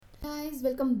guys,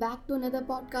 welcome back to another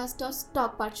podcast of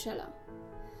Stock Pathshala.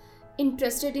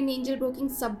 Interested in angel broking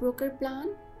sub-broker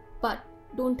plan but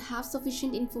don't have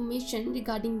sufficient information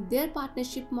regarding their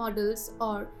partnership models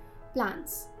or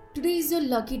plans? Today is your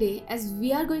lucky day as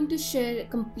we are going to share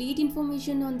complete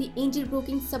information on the angel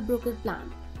broking sub-broker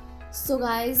plan. So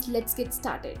guys, let's get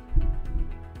started.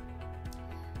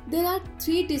 There are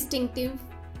three distinctive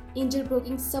angel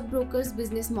broking sub-brokers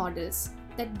business models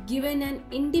that given an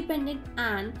independent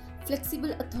and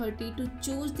flexible authority to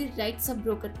choose the right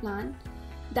sub-broker plan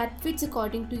that fits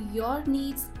according to your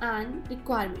needs and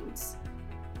requirements.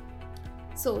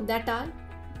 So that are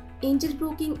angel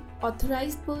broking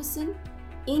authorized person,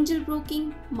 angel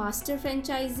broking master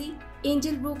franchisee,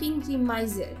 angel broking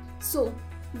remiser. So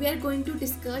we are going to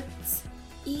discuss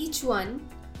each one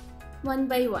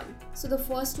by one. So the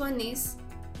first one is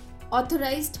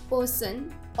authorized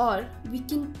person, or we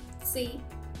can say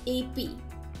AP,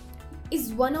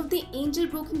 is one of the angel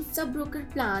broking sub-broker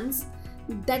plans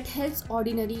that helps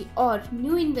ordinary or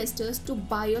new investors to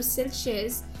buy or sell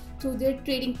shares through their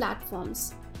trading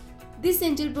platforms. This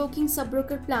angel broking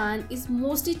sub-broker plan is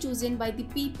mostly chosen by the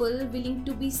people willing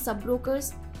to be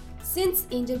sub-brokers, since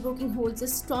angel broking holds a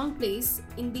strong place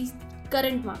in the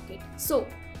current market. So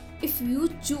if you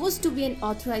choose to be an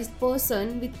authorized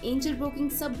person with angel broking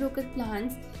sub-broker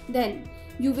plans, then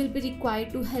you will be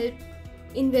required to help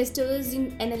investors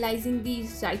in analyzing the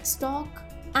right stock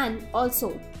and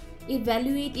also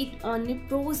evaluate it on a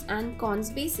pros and cons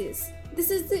basis.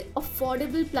 This is the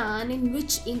affordable plan in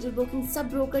which angel broking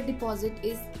sub-broker deposit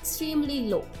is extremely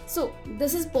low. So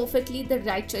this is perfectly the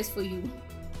right choice for you.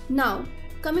 Now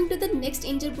coming to the next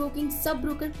angel broking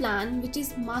sub-broker plan, which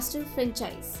is master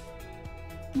franchise.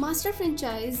 Master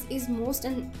franchise is most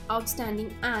an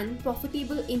outstanding and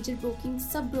profitable angel broking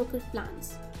sub-broker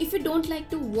plans. If you don't like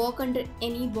to work under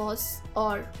any boss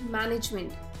or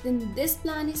management, then this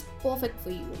plan is perfect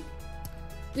for you.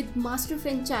 With master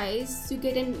franchise, you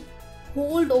get a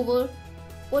hold over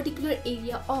particular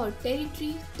area or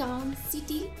territory, town,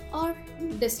 city or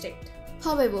district.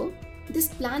 However, this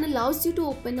plan allows you to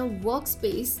open a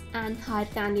workspace and hire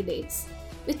candidates,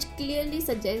 which clearly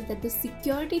suggests that the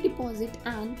security deposit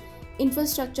and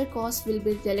infrastructure cost will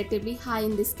be relatively high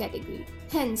in this category.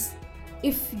 Hence,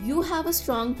 if you have a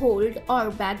strong hold or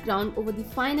background over the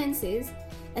finances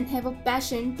and have a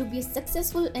passion to be a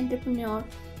successful entrepreneur,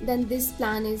 then this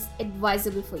plan is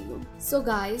advisable for you. So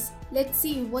guys, let's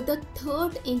see what the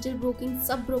third angel broking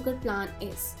sub-broker plan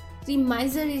is.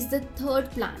 Remiser is the third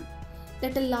plan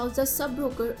that allows a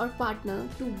sub-broker or partner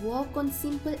to work on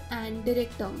simple and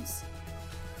direct terms.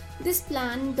 This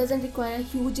plan doesn't require a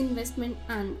huge investment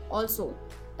and also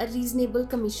a reasonable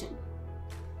commission.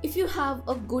 If you have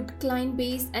a good client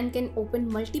base and can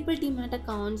open multiple Demat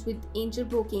accounts with angel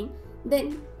broking,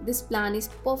 then this plan is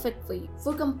perfect for you.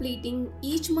 For completing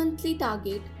each monthly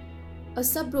target, a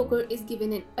sub-broker is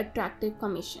given an attractive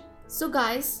commission. So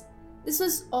guys, this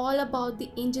was all about the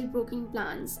angel broking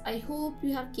plans. I hope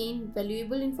you have gained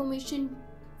valuable information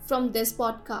from this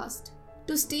podcast.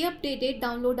 To stay updated,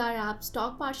 download our app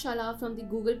Stock Pathshala from the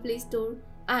Google Play Store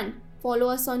and follow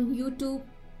us on YouTube,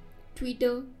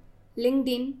 Twitter,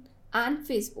 LinkedIn and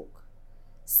Facebook.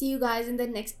 See you guys in the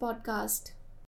next podcast.